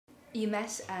You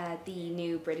met the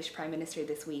new British Prime Minister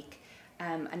this week,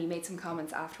 and you made some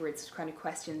comments afterwards which kind of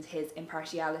questioned his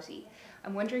impartiality.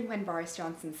 I'm wondering, when Boris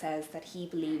Johnson says that he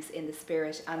believes in the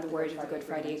spirit and the word of the Good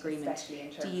Friday Agreement,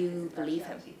 do you believe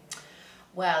him?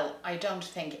 Well, I don't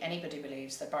think anybody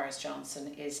believes that Boris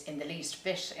Johnson is in the least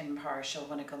bit impartial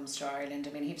when it comes to Ireland.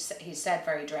 I mean, he said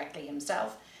very directly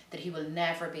himself that he will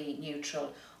never be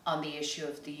neutral on the issue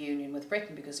of the union with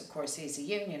Britain, because of course he's a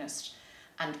unionist.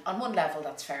 And on one level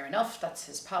that's fair enough, that's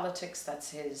his politics, that's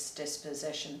his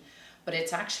disposition, but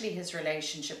it's actually his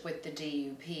relationship with the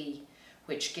DUP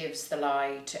which gives the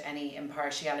lie to any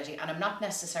impartiality. And I'm not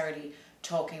necessarily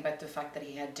talking about the fact that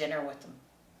he had dinner with them.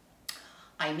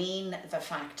 I mean the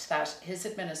fact that his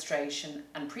administration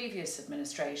and previous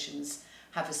administrations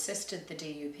have assisted the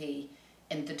DUP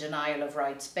in the denial of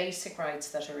rights, basic rights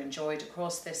that are enjoyed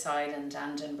across this island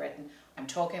and in Britain. I'm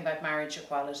talking about marriage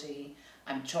equality,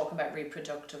 I'm talking about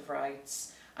reproductive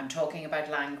rights, I'm talking about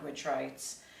language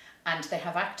rights, and they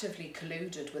have actively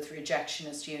colluded with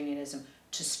rejectionist unionism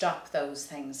to stop those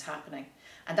things happening.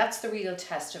 And that's the real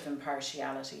test of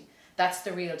impartiality. That's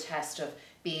the real test of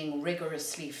being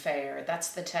rigorously fair. That's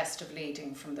the test of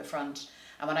leading from the front.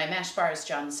 And when I met Boris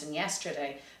Johnson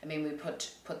yesterday, I mean, we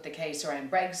put the case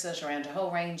around Brexit, around a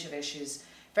whole range of issues,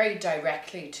 very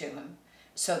directly to him,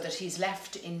 so that he's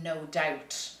left in no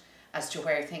doubt as to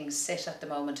where things sit at the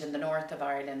moment in the north of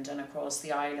Ireland and across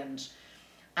the island.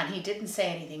 And he didn't say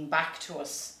anything back to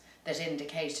us that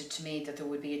indicated to me that there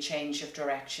would be a change of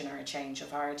direction or a change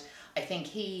of heart. I think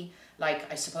he,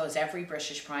 like I suppose every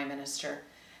British Prime Minister,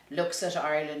 looks at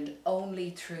Ireland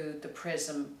only through the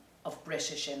prism of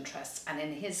British interests, and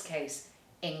in his case,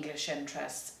 English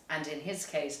interests, and in his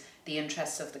case, the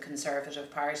interests of the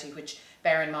Conservative Party, which,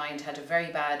 bear in mind, had a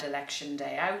very bad election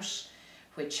day out,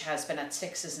 which has been at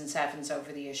sixes and sevens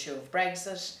over the issue of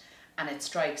Brexit, and it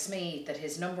strikes me that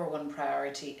his number one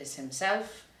priority is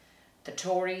himself, the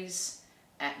Tories,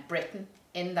 Britain,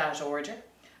 in that order,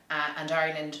 and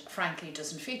Ireland frankly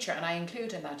doesn't feature, and I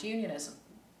include in that unionism.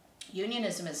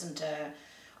 Unionism isn't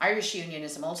Irish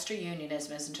unionism, Ulster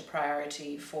unionism isn't a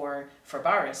priority for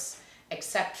Boris,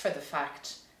 except for the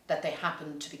fact that they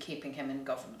happen to be keeping him in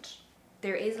government.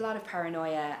 There is a lot of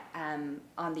paranoia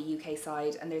on the UK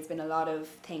side, and there's been a lot of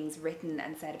things written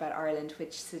and said about Ireland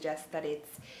which suggest that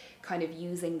it's kind of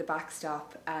using the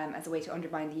backstop as a way to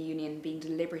undermine the union, being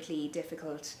deliberately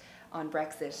difficult on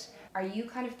Brexit. Are you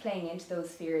kind of playing into those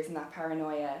fears and that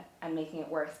paranoia and making it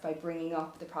worse by bringing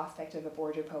up the prospect of a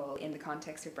border poll in the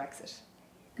context of Brexit?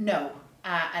 No,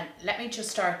 and let me just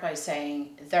start by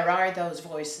saying there are those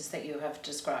voices that you have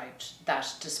described,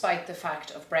 that despite the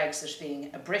fact of Brexit being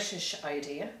a British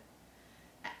idea,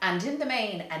 and in the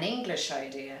main an English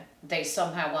idea, they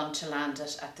somehow want to land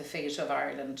it at the feet of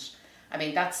Ireland. I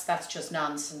mean, that's just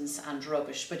nonsense and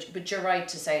rubbish. But you're right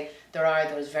to say there are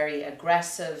those very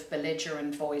aggressive,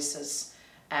 belligerent voices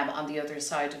on the other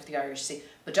side of the Irish Sea.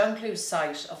 But don't lose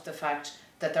sight of the fact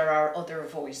that there are other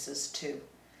voices too.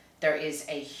 There is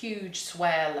a huge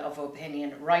swell of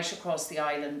opinion right across the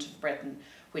island of Britain,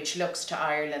 which looks to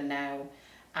Ireland now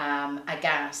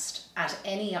aghast at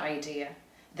any idea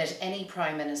that any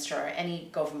Prime Minister or any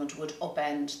government would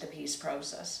upend the peace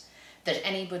process, that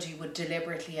anybody would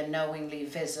deliberately and knowingly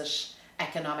visit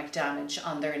economic damage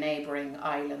on their neighbouring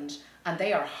island, and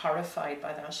they are horrified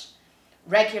by that.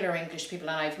 Regular English people,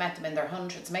 and I've met them in their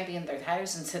hundreds, maybe in their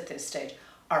thousands at this stage,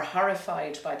 are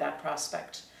horrified by that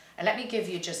prospect. And let me give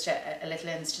you just a little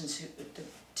instance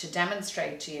to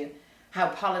demonstrate to you how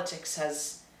politics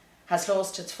has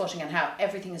lost its footing and how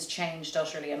everything has changed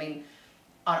utterly. I mean,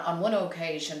 on one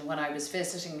occasion when I was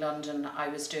visiting London, I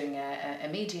was doing a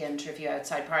media interview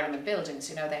outside Parliament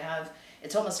buildings. You know, they have,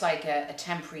 it's almost like a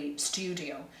temporary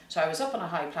studio. So I was up on a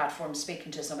high platform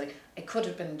speaking to somebody. It could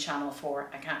have been Channel 4,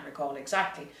 I can't recall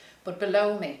exactly. But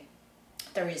below me,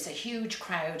 there is a huge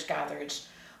crowd gathered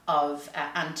of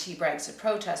anti-Brexit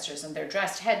protesters, and they're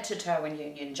dressed head to toe in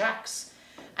Union Jacks.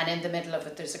 And in the middle of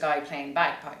it, there's a guy playing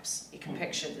bagpipes. You can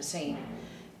picture the scene.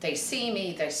 They see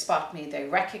me, they spot me, they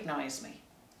recognise me.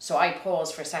 So I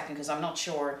pause for a second because I'm not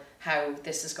sure how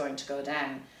this is going to go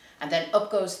down. And then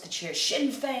up goes the cheer,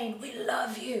 Sinn Fein, we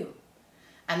love you.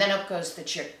 And then up goes the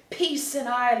cheer, peace in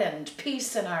Ireland,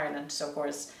 peace in Ireland. So of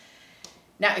course,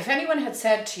 now if anyone had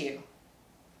said to you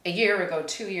a year ago,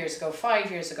 2 years ago,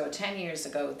 5 years ago, 10 years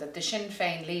ago, that the Sinn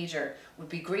Fein leader would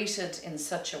be greeted in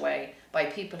such a way by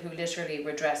people who literally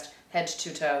were dressed head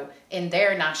to toe in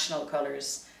their national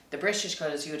colours, the British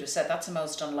colours, you would have said that's a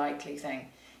most unlikely thing.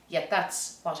 Yet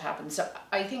that's what happened. So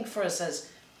I think for us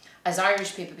as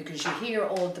Irish people, because you hear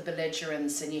all the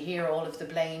belligerence and you hear all of the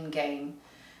blame game,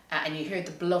 and you hear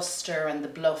the bluster and the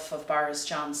bluff of Boris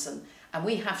Johnson, and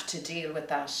we have to deal with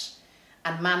that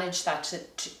and manage that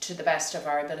to the best of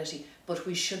our ability. But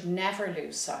we should never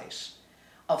lose sight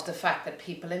of the fact that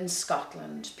people in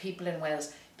Scotland, people in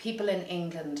Wales, people in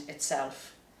England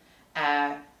itself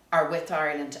are with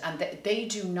Ireland, and they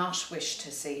do not wish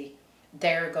to see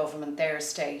their government, their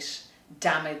state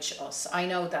damage us. I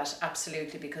know that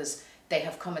absolutely, because they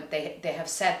have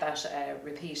said that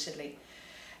repeatedly.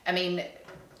 I mean,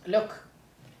 look,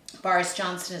 Boris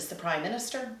Johnson is the Prime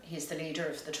Minister, he's the leader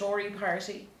of the Tory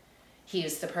party, he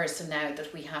is the person now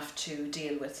that we have to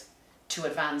deal with to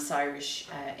advance Irish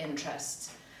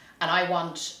interests. And I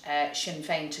want Sinn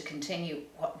Fein to continue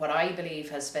what I believe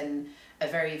has been a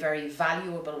very, very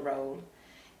valuable role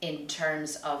in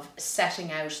terms of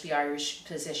setting out the Irish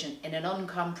position in an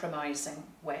uncompromising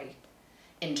way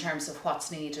in terms of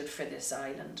what's needed for this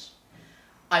island.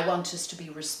 I want us to be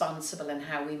responsible in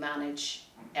how we manage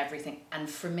everything. And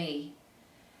for me,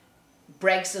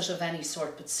 Brexit of any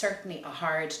sort, but certainly a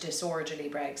hard, disorderly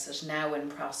Brexit now in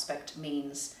prospect,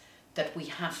 means that we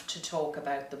have to talk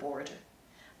about the border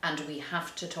and we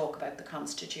have to talk about the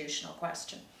constitutional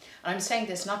question. And I'm saying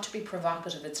this not to be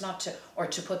provocative, it's not to, or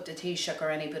to put the Taoiseach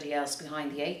or anybody else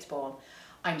behind the eighth ball.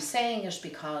 I'm saying it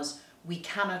because we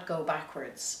cannot go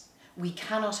backwards. We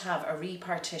cannot have a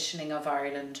repartitioning of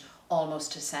Ireland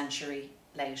almost a century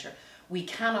later. We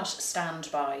cannot stand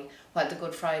by while the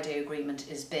Good Friday Agreement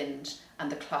is binned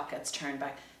and the clock gets turned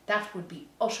back. That would be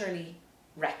utterly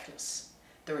reckless.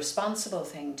 The responsible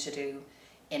thing to do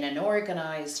in an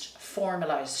organised,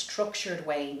 formalised, structured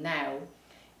way now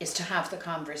is to have the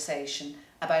conversation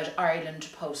about Ireland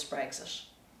post-Brexit,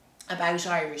 about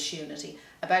Irish unity,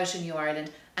 about a new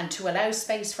Ireland, and to allow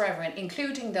space for everyone,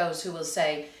 including those who will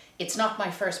say, it's not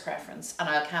my first preference and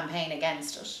I'll campaign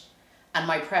against it, and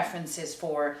my preference is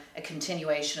for a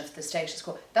continuation of the status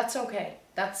quo. That's okay,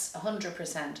 that's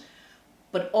 100%.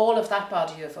 But all of that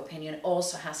body of opinion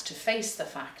also has to face the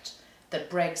fact that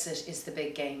Brexit is the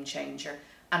big game changer,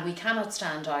 and we cannot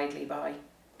stand idly by.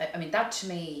 I mean, that to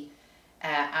me,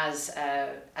 as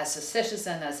a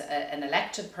citizen, as an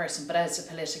elected person, but as a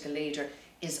political leader,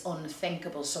 is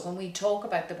unthinkable. So when we talk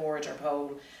about the border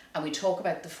poll and we talk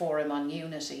about the Forum on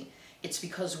Unity, it's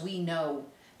because we know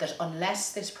that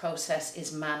unless this process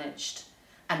is managed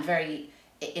and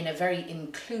in a very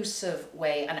inclusive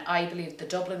way, and I believe the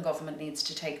Dublin government needs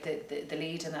to take the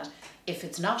lead in that, if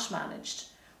it's not managed,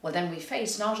 well then we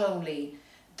face not only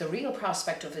the real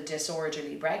prospect of a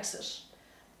disorderly Brexit,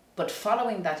 but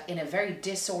following that in a very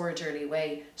disorderly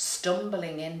way,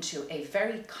 stumbling into a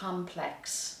very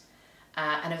complex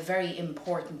and a very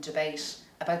important debate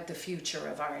about the future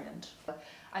of Ireland.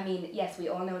 I mean, yes, we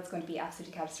all know it's going to be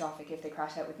absolutely catastrophic if they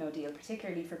crash out with no deal,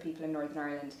 particularly for people in Northern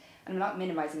Ireland. And I'm not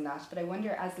minimising that, but I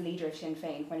wonder, as the leader of Sinn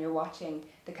Féin, when you're watching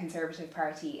the Conservative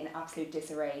Party in absolute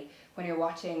disarray, when you're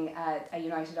watching a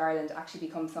United Ireland actually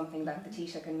become something that the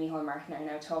Taoiseach and Micheál Martin are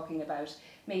now talking about,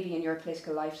 maybe in your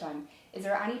political lifetime, is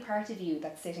there any part of you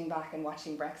that's sitting back and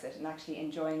watching Brexit and actually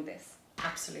enjoying this?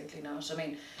 Absolutely not. I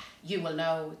mean, you will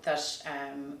know that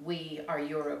we are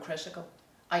Eurocritical.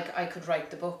 I could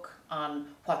write the book on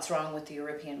what's wrong with the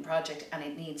European project and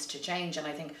it needs to change, and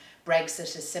I think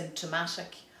Brexit is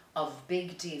symptomatic of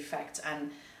big defects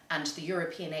and the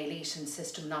European elite and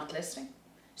system not listening.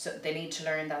 So they need to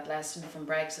learn that lesson from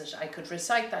Brexit. I could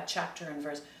recite that chapter and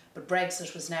verse, but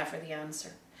Brexit was never the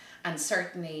answer. And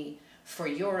certainly for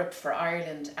Europe, for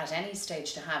Ireland, at any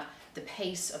stage to have the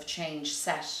pace of change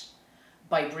set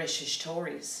by British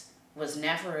Tories was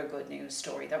never a good news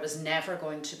story. That was never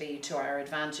going to be to our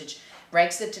advantage.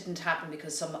 Brexit didn't happen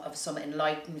because of some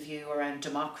enlightened view around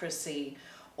democracy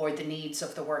or the needs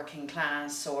of the working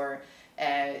class or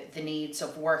the needs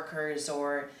of workers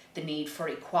or the need for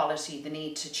equality, the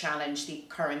need to challenge the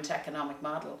current economic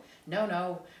model.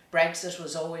 No, Brexit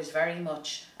was always very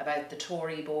much about the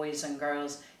Tory boys and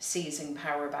girls seizing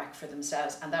power back for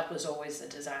themselves, and that was always a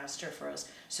disaster for us.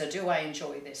 So do I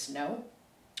enjoy this? No.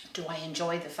 Do I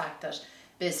enjoy the fact that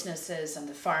businesses and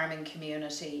the farming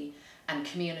community and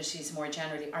communities more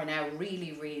generally are now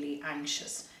really, really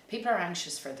anxious? People are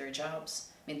anxious for their jobs.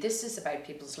 I mean, this is about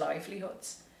people's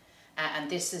livelihoods, and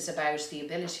this is about the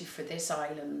ability for this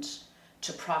island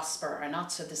to prosper or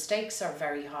not. So the stakes are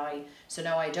very high. So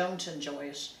no, I don't enjoy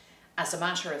it. As a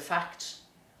matter of fact,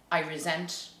 I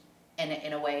resent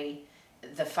in a way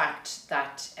the fact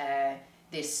that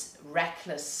this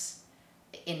reckless,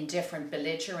 indifferent,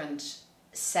 belligerent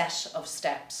set of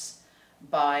steps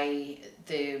by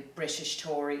the British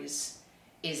Tories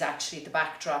is actually the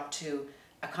backdrop to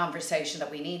a conversation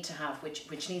that we need to have,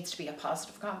 which needs to be a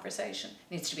positive conversation,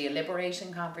 needs to be a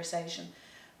liberating conversation,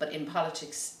 But in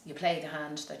politics, you play the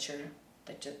hand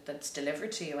that's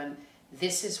delivered to you, and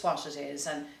this is what it is.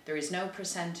 And there is no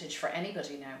percentage for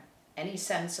anybody now, any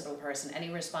sensible person, any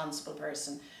responsible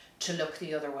person, to look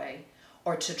the other way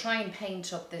or to try and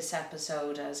paint up this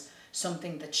episode as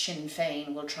something that Sinn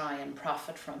Fein will try and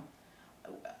profit from.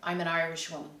 I'm an Irish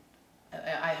woman.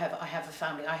 I have a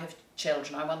family. I have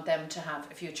children. I want them to have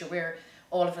a future. We're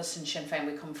all of us in Sinn Fein.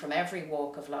 We come from every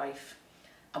walk of life,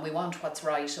 and we want what's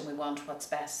right and we want what's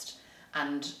best.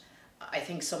 And I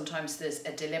think sometimes there's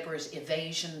a deliberate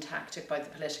evasion tactic by the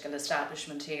political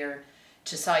establishment here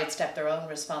to sidestep their own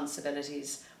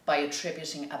responsibilities by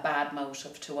attributing a bad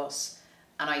motive to us.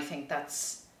 And I think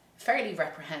that's fairly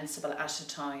reprehensible at a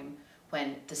time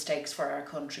when the stakes for our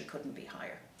country couldn't be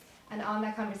higher. And on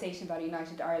that conversation about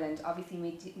United Ireland, obviously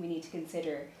we need to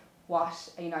consider what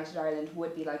a United Ireland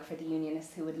would be like for the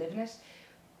Unionists who would live in it.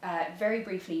 Very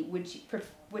briefly, would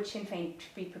Sinn Féin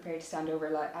be prepared to stand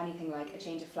over anything like a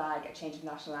change of flag, a change of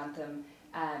national anthem,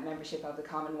 membership of the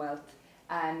Commonwealth,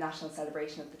 national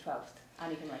celebration of the 12th,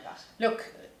 anything like that? Look,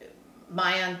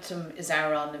 my anthem is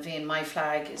Áras na Bhíonn, my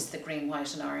flag is the green,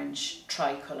 white and orange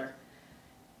tricolour.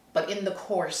 But in the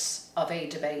course of a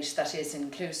debate that is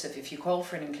inclusive, if you call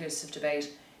for an inclusive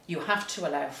debate, you have to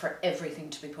allow for everything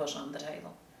to be put on the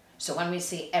table. So when we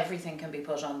see everything can be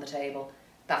put on the table,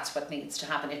 that's what needs to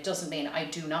happen. It doesn't mean I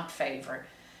do not favour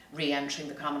re-entering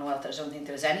the Commonwealth. I don't think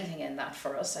there's anything in that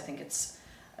for us. I think it's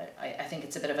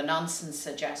a bit of a nonsense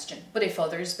suggestion. But if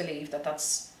others believe that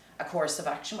that's a course of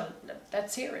action, well,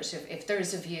 let's hear it. If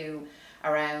there's a view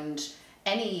around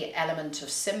any element of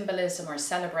symbolism or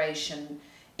celebration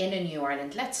in a new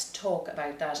Ireland, let's talk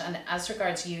about that. And as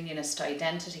regards unionist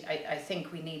identity, I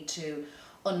think we need to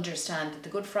understand that the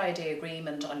Good Friday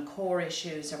Agreement on core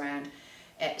issues around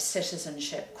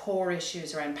citizenship, core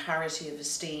issues around parity of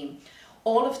esteem,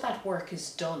 all of that work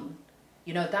is done.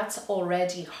 You know, that's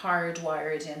already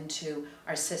hardwired into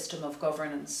our system of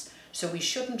governance. So we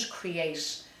shouldn't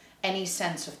create any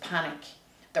sense of panic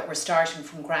that we're starting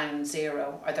from ground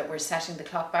zero or that we're setting the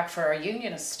clock back for our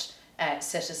unionist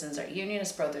citizens, our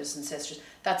unionist brothers and sisters.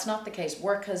 That's not the case.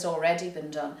 Work has already been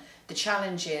done. The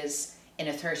challenge is, in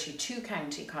a 32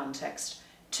 county context,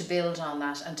 to build on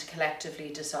that and to collectively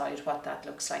decide what that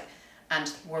looks like. And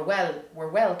we're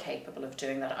well capable of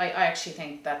doing that. I actually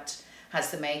think that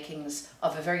has the makings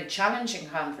of a very challenging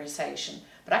conversation,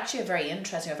 but actually a very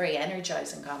interesting, a very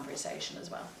energising conversation as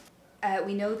well.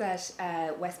 We know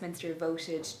that Westminster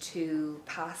voted to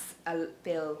pass a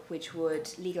bill which would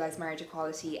legalise marriage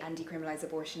equality and decriminalise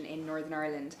abortion in Northern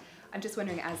Ireland. I'm just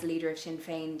wondering, as the leader of Sinn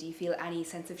Féin, do you feel any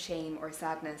sense of shame or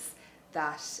sadness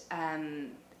that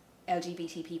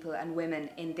LGBT people and women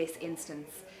in this instance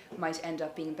might end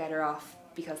up being better off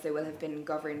because they will have been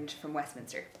governed from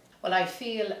Westminster? Well, I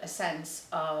feel a sense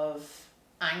of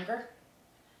anger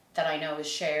that I know is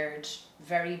shared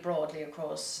very broadly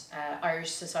across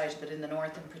Irish society, but in the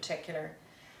North in particular,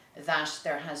 that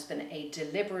there has been a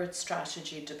deliberate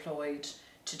strategy deployed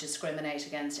to discriminate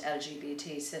against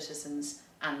LGBT citizens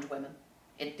and women.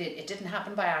 It didn't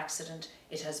happen by accident.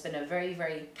 It has been a very,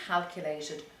 very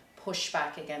calculated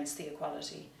pushback against the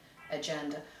equality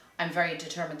agenda. I'm very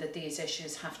determined that these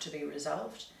issues have to be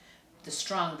resolved. The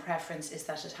strong preference is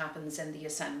that it happens in the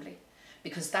Assembly,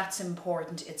 because that's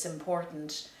important. It's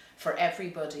important for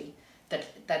everybody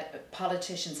that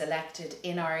politicians elected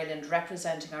in Ireland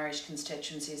representing Irish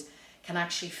constituencies can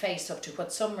actually face up to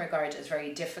what some regard as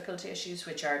very difficult issues,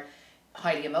 which are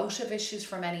highly emotive issues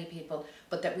for many people,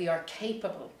 but that we are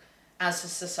capable as a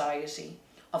society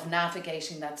of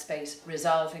navigating that space,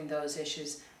 resolving those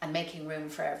issues and making room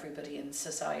for everybody in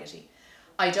society.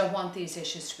 I don't want these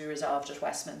issues to be resolved at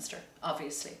Westminster,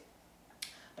 obviously,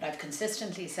 but I've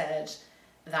consistently said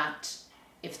that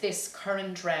if this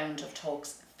current round of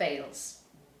talks fails,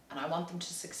 and I want them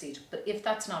to succeed, but if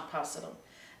that's not possible,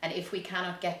 and if we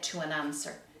cannot get to an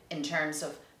answer in terms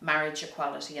of marriage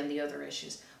equality and the other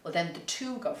issues, well then the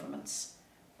two governments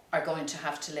are going to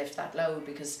have to lift that load,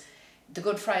 because the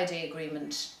Good Friday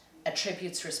Agreement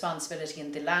attributes responsibility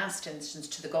in the last instance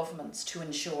to the governments to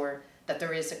ensure that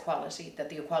there is equality, that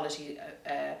the equality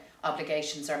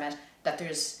obligations are met, that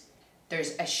there's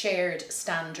a shared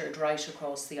standard right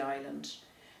across the island.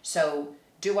 So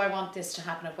do I want this to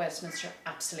happen at Westminster?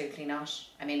 Absolutely not.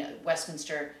 I mean,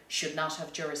 Westminster should not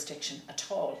have jurisdiction at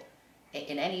all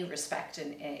in any respect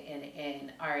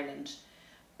in Ireland.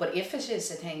 But if it is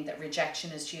a thing that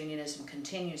rejectionist unionism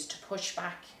continues to push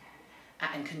back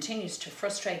and continues to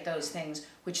frustrate those things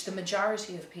which the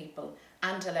majority of people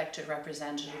and elected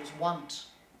representatives want,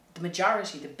 the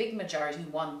majority, the big majority,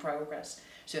 want progress.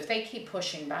 So if they keep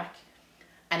pushing back,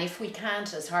 And if we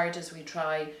can't, as hard as we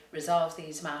try, resolve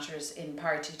these matters in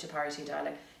party-to-party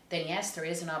dialogue, then yes, there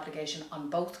is an obligation on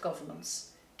both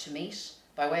governments to meet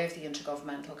by way of the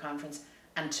Intergovernmental Conference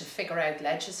and to figure out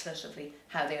legislatively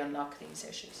how they unlock these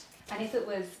issues. And if it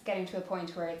was getting to a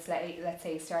point where it's, let's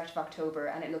say, start of October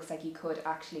and it looks like you could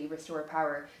actually restore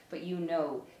power, but you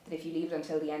know that if you leave it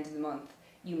until the end of the month,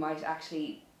 you might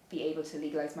actually be able to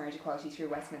legalise marriage equality through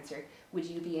Westminster, would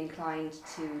you be inclined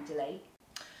to delay?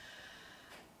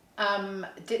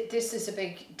 This is a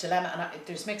big dilemma, and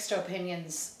there's mixed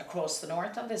opinions across the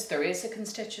north on this. There is a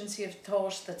constituency of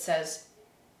thought that says,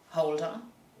 hold on,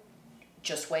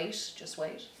 just wait.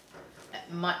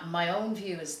 My own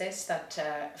view is this,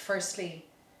 that firstly,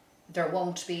 there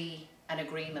won't be an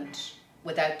agreement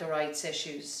without the rights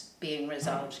issues being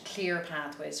resolved, clear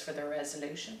pathways for their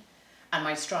resolution. And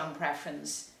my strong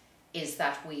preference is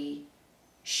that we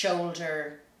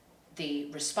shoulder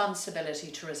the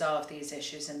responsibility to resolve these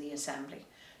issues in the Assembly.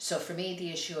 So for me,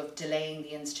 the issue of delaying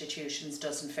the institutions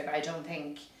doesn't figure. I don't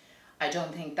think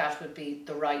that would be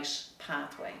the right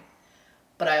pathway.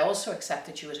 But I also accept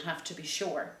that you would have to be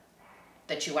sure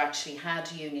that you actually had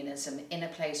unionism in a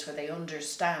place where they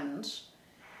understand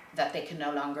that they can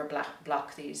no longer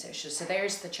block these issues. So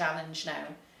there's the challenge now,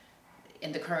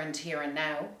 in the current here and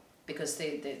now, because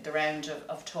the round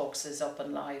of talks is up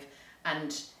and live,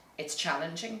 and it's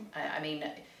challenging. I mean,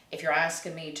 if you're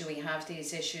asking me, do we have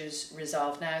these issues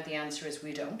resolved now? The answer is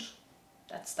we don't.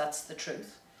 That's the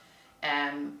truth.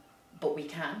 But we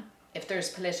can. If there's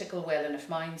political will and if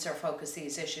minds are focused,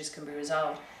 these issues can be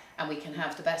resolved, and we can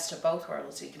have the best of both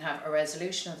worlds. We can have a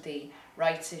resolution of the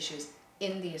rights issues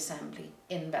in the Assembly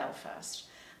in Belfast.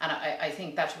 And I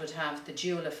think that would have the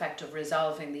dual effect of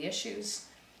resolving the issues,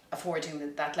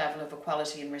 affording that level of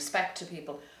equality and respect to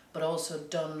people, but also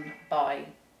done by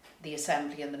the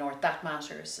Assembly in the North. That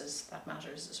matters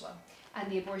as well. And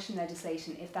the abortion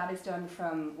legislation, if that is done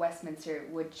from Westminster,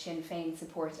 would Sinn Fein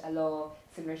support a law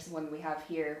similar to the one that we have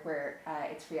here, where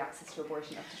it's free access to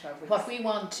abortion up to 12 weeks? What we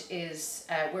want is,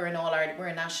 we're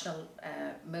a national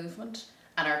movement,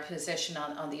 and our position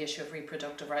on the issue of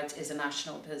reproductive rights is a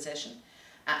national position.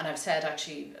 And I've said,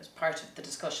 actually, as part of the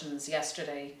discussions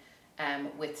yesterday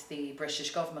with the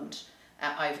British government,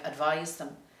 I've advised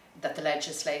them that the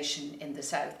legislation in the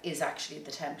south is actually the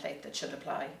template that should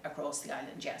apply across the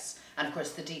island, yes. And of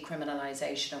course the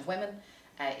decriminalisation of women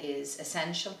is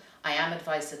essential. I am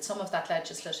advised that some of that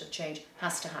legislative change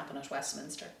has to happen at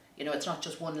Westminster. You know, it's not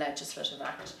just one legislative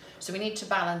act. So we need to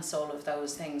balance all of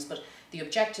those things, but the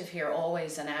objective here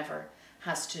always and ever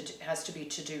has to be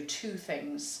to do two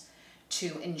things: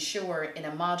 to ensure in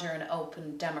a modern,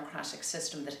 open, democratic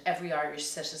system that every Irish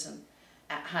citizen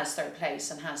has their place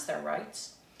and has their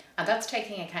rights. And that's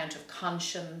taking account of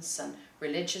conscience and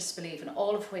religious belief, and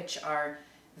all of which are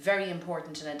very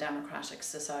important in a democratic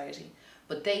society.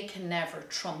 But they can never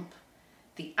trump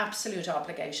the absolute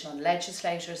obligation on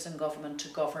legislators and government to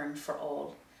govern for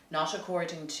all, not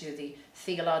according to the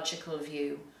theological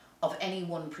view of any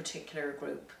one particular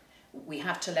group. We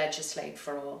have to legislate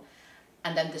for all.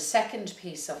 And then the second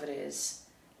piece of it is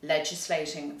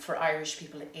legislating for Irish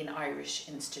people in Irish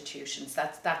institutions.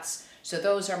 So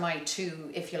those are my two,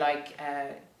 if you like,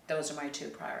 those are my two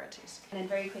priorities. And then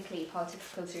very quickly, politics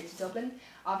closer to Dublin.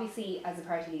 Obviously, as a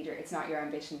party leader, it's not your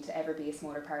ambition to ever be a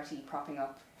smaller party propping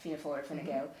up Fianna Fáil or Fine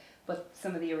Gael, but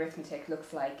some of the arithmetic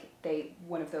looks like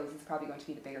one of those is probably going to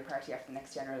be the bigger party after the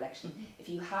next general election. If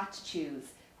you had to choose,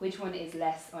 which one is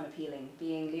less unappealing,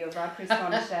 being Leo Varadkar's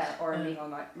Taoiseach or Neil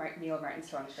Martin's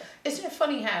Taoiseach? Isn't it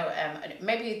funny how,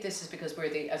 maybe this is because we're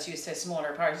the, as you say,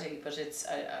 smaller party, but it's,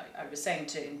 I was saying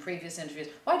in previous interviews,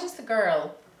 why does the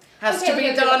girl has to be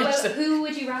the Taoiseach? Well, who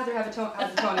would you rather have as a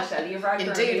Taoiseach, Leo Varadkar?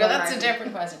 Indeed, well that's a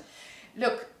different question.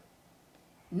 Look,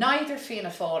 neither Fianna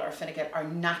Fáil or Fine Gael are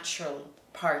natural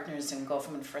partners in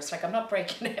government for us. Like, I'm not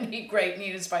breaking any great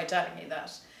news by telling you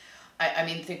that. I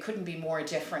mean, they couldn't be more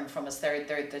different from us. They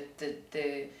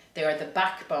are the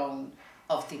backbone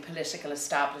of the political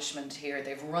establishment here.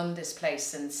 They've run this place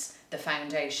since the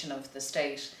foundation of the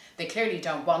state. They clearly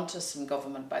don't want us in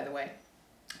government, by the way.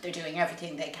 They're doing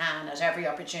everything they can at every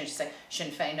opportunity to say,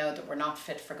 Sinn Féin know that we're not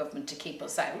fit for government, to keep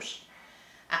us out.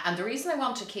 And the reason they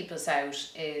want to keep us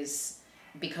out is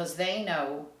because they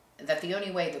know that the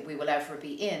only way that we will ever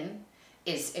be in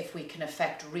is if we can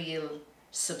affect real,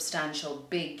 substantial,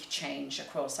 big change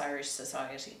across Irish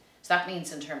society. So that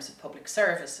means in terms of public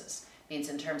services, it means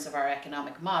in terms of our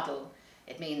economic model,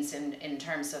 it means in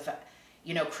terms of,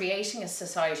 you know, creating a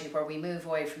society where we move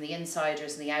away from the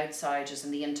insiders and the outsiders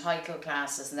and the entitled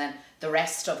classes and then the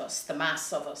rest of us, the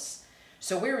mass of us.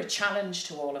 So we're a challenge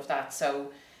to all of that.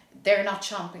 So they're not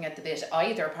chomping at the bit,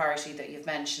 either party that you've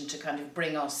mentioned, to kind of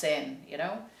bring us in, you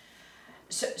know.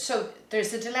 So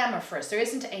there's a dilemma for us. There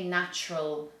isn't a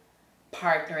natural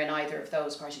partner in either of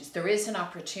those parties. There is an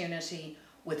opportunity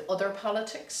with other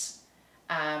politics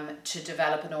to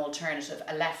develop an alternative,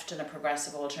 a left and a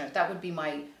progressive alternative. That would be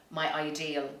my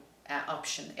ideal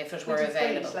option if it were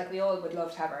available. Great. Like, we all would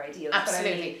love to have our ideals.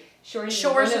 Absolutely. But I mean, surely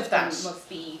short one of that must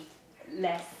be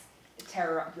less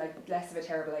of a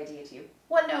terrible idea to you.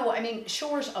 Well, no, I mean,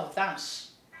 short of that,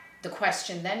 the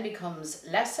question then becomes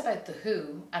less about the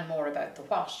who and more about the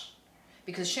what.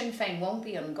 Because Sinn Fein won't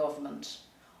be in government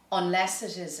unless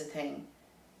it is a thing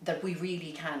that we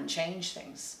really can change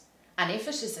things. And if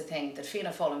it is a thing that Fianna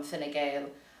Fáil and Fine Gael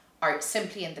are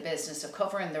simply in the business of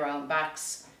covering their own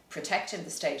backs, protecting the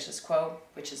status quo,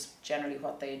 which is generally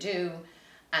what they do,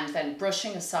 and then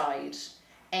brushing aside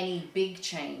any big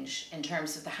change in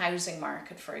terms of the housing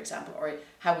market, for example, or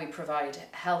how we provide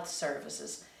health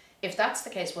services, if that's the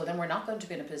case, well, then we're not going to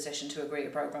be in a position to agree a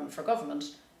programme for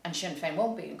government, and Sinn Féin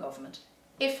won't be in government.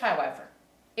 If, however,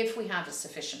 if we have a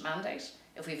sufficient mandate,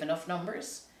 if we have enough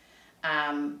numbers,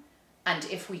 and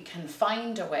if we can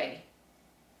find a way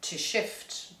to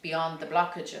shift beyond the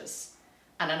blockages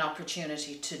and an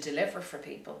opportunity to deliver for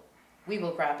people, we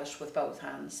will grab it with both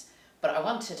hands. But I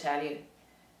want to tell you,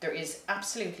 there is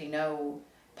absolutely no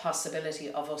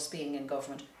possibility of us being in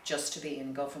government just to be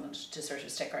in government, to sort of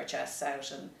stick our chests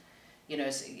out and, you know,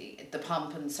 the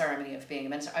pomp and ceremony of being a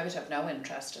minister. I would have no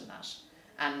interest in that,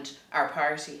 and our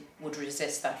party would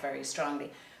resist that very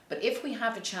strongly. But if we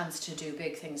have a chance to do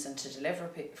big things and to deliver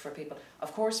for people,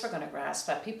 of course we're going to grasp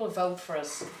that. People vote for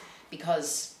us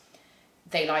because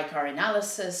they like our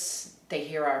analysis, they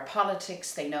hear our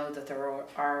politics, they know that there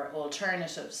are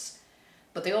alternatives.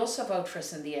 But they also vote for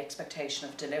us in the expectation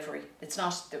of delivery. It's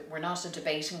not that we're not a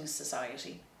debating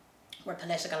society. We're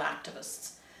political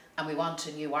activists, and we want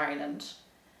a new Ireland.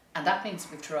 And that means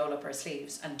we have to roll up our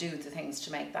sleeves and do the things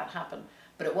to make that happen.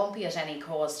 But it won't be at any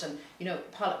cost. And, you know,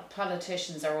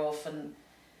 politicians are often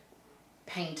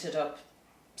painted up,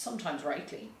 sometimes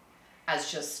rightly, as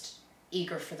just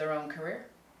eager for their own career.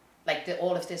 Like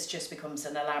all of this just becomes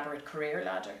an elaborate career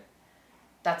ladder.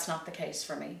 That's not the case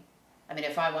for me. I mean,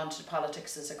 if I wanted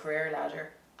politics as a career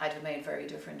ladder, I'd have made very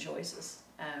different choices,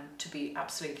 to be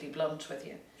absolutely blunt with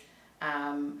you.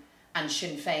 And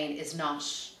Sinn Féin is not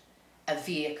a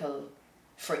vehicle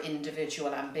for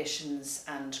individual ambitions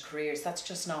and careers. That's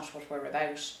just not what we're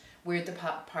about. We're the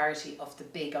party of the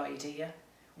big idea.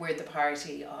 We're the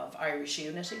party of Irish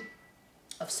unity,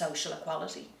 of social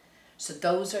equality. So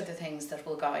those are the things that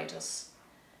will guide us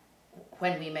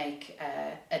when we make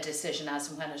a decision as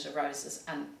and when it arises.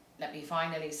 And let me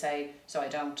finally say, so I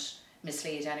don't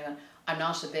mislead anyone, I'm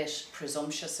not a bit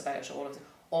presumptuous about all of this.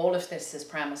 All of this is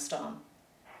premised on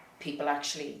people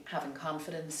actually having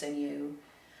confidence in you,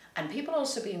 and people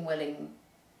also being willing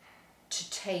to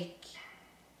take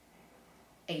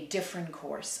a different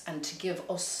course and to give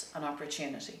us an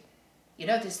opportunity. You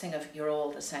know, this thing of you're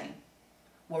all the same.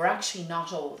 We're actually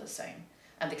not all the same.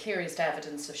 And the clearest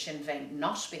evidence of Sinn Féin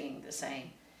not being the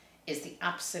same is the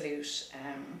absolute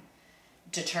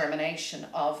determination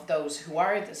of those who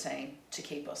are the same to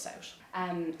keep us out.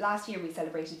 Last year we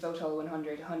celebrated Vote All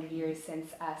 100 years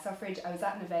since suffrage. I was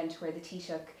at an event where the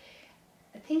Taoiseach,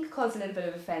 I think, caused a little bit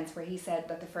of offence, where he said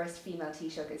that the first female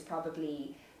Taoiseach is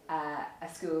probably a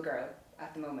schoolgirl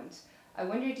at the moment. I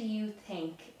wonder, do you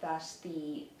think that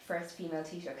the first female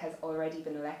Taoiseach has already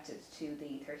been elected to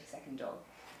the 32nd Dáil?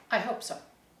 I hope so.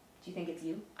 Do you think it's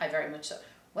you? I very much so.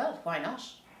 Well, why not?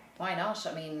 Why not?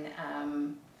 I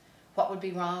mean, what would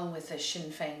be wrong with a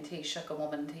Sinn Féin Taoiseach, a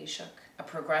woman Taoiseach, a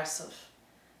progressive,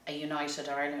 a united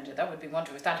Ireland? That would be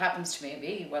wonderful. If that happens to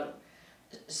me, well,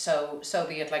 so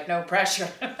be it, like, no pressure.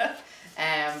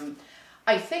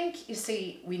 I think, you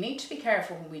see, we need to be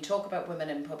careful when we talk about women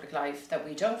in public life that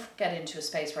we don't get into a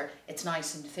space where it's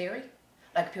nice in theory.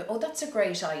 Like, people, oh, that's a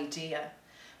great idea.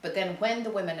 But then when the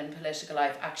women in political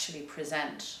life actually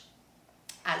present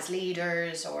as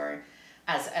leaders or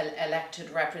as elected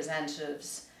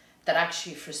representatives, that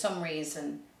actually for some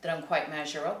reason they don't quite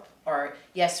measure up, or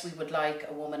yes, we would like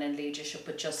a woman in leadership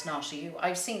but just not you.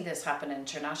 I've seen this happen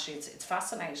internationally. It's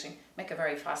fascinating. Make a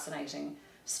very fascinating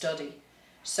study.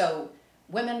 So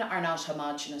women are not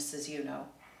homogenous, as you know.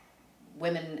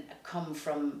 Women come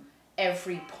from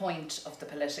every point of the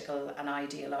political and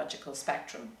ideological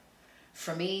spectrum.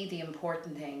 For me, the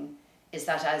important thing is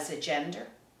that as a gender,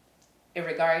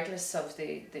 irregardless of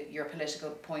your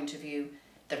political point of view,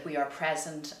 that we are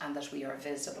present and that we are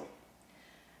visible.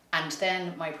 And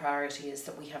then my priority is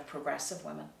that we have progressive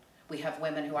women. We have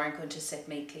women who aren't going to sit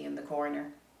meekly in the corner.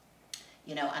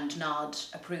 you know, and nod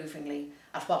approvingly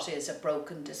at what is a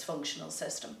broken, dysfunctional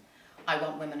system. I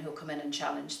want women who come in and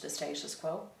challenge the status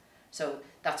quo. So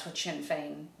that's what Sinn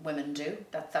Fein women do.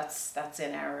 That's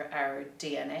in our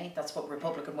DNA. That's what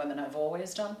Republican women have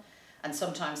always done. And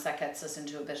sometimes that gets us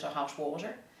into a bit of hot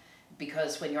water,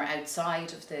 because when you're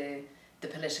outside of the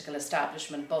political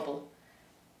establishment bubble,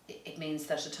 it means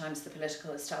that at times the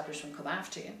political establishment come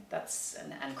after you.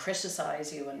 And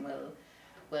criticise you, and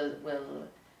will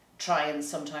try and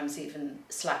sometimes even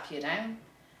slap you down.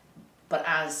 But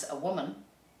as a woman,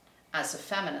 as a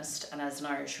feminist, and as an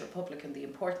Irish Republican, the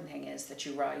important thing is that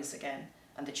you rise again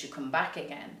and that you come back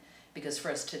again, because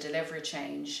for us to deliver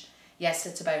change, yes,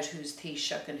 it's about who's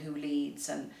Taoiseach and who leads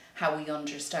and how we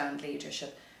understand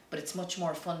leadership, but it's much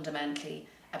more fundamentally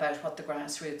about what the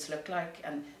grassroots look like.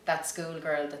 And that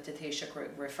schoolgirl that the Taoiseach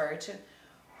referred to,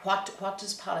 what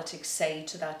does politics say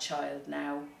to that child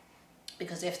now?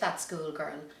 Because if that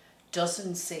schoolgirl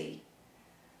doesn't see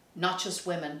not just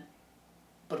women,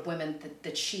 but women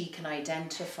that she can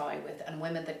identify with, and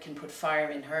women that can put fire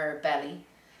in her belly,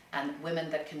 and women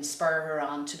that can spur her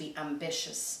on to be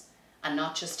ambitious and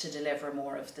not just to deliver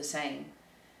more of the same.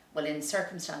 Well, in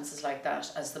circumstances like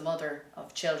that, as the mother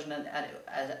of children and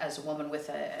as a woman with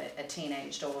a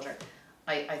teenage daughter,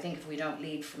 I think if we don't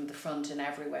lead from the front in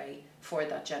every way for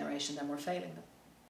that generation, then we're failing them.